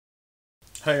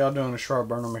Hey, y'all doing? It's Rob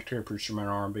Burnham, here, Preacher Man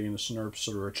R&B, and this is another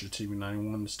episode of Retro TV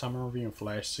 91. This time I'm reviewing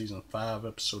Flash Season 5,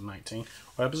 Episode 19.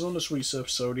 What happens on this week's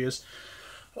episode is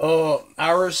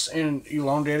Iris and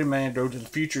Elongated Man go to the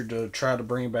future to try to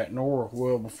bring back Nora.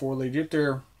 Well, before they get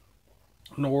there,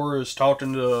 Nora is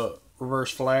talking to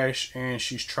Reverse Flash, and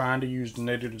she's trying to use the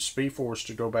negative speed force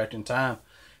to go back in time.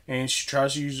 And she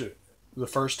tries to use it the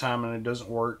first time, and it doesn't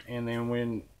work. And then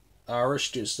when Iris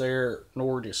gets there,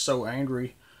 Nora gets so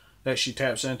angry that she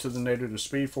taps into the negative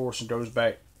speed force and goes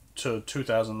back to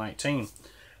 2019.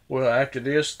 Well, after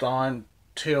this, Dawn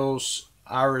tells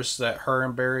Iris that her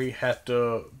and Barry have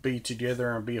to be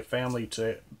together and be a family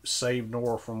to save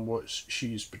Nora from what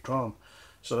she's become.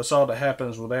 So that's all that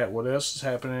happens with that. What else is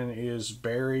happening is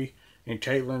Barry and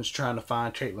Caitlin's trying to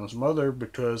find Caitlin's mother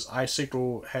because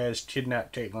Icicle has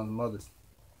kidnapped Caitlin's mother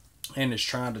and is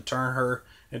trying to turn her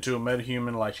into a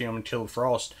metahuman like him and Killer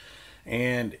Frost.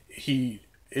 And he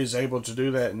is able to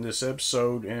do that in this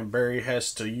episode, and Barry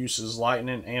has to use his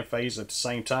lightning and phase at the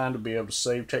same time to be able to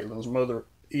save Caitlin's mother.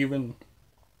 Even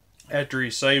after he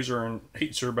saves her and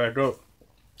heats her back up,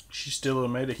 she's still a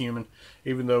metahuman,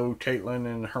 even though Caitlin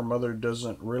and her mother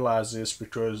doesn't realize this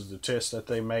because the test that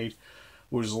they made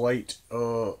was late.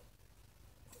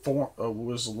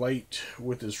 Was late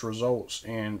with its results,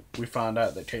 and we find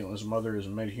out that Caitlin's mother is a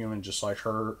metahuman just like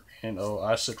her and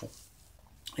Icicle.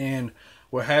 And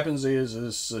what happens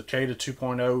is Cicada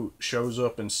 2.0 shows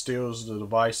up and steals the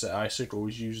device that Icicle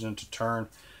was using to turn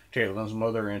Caitlin's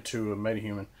mother into a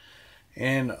metahuman.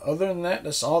 And other than that,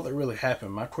 that's all that really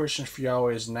happened. My question for y'all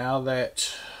is, now that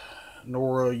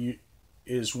Nora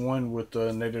is one with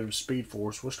the negative speed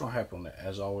force, what's going to happen?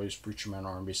 As always, Preacher Man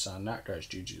R&B signing out, guys.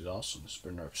 GG is awesome. This has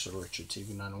been another episode of Retro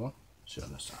TV 91. See you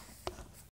next time.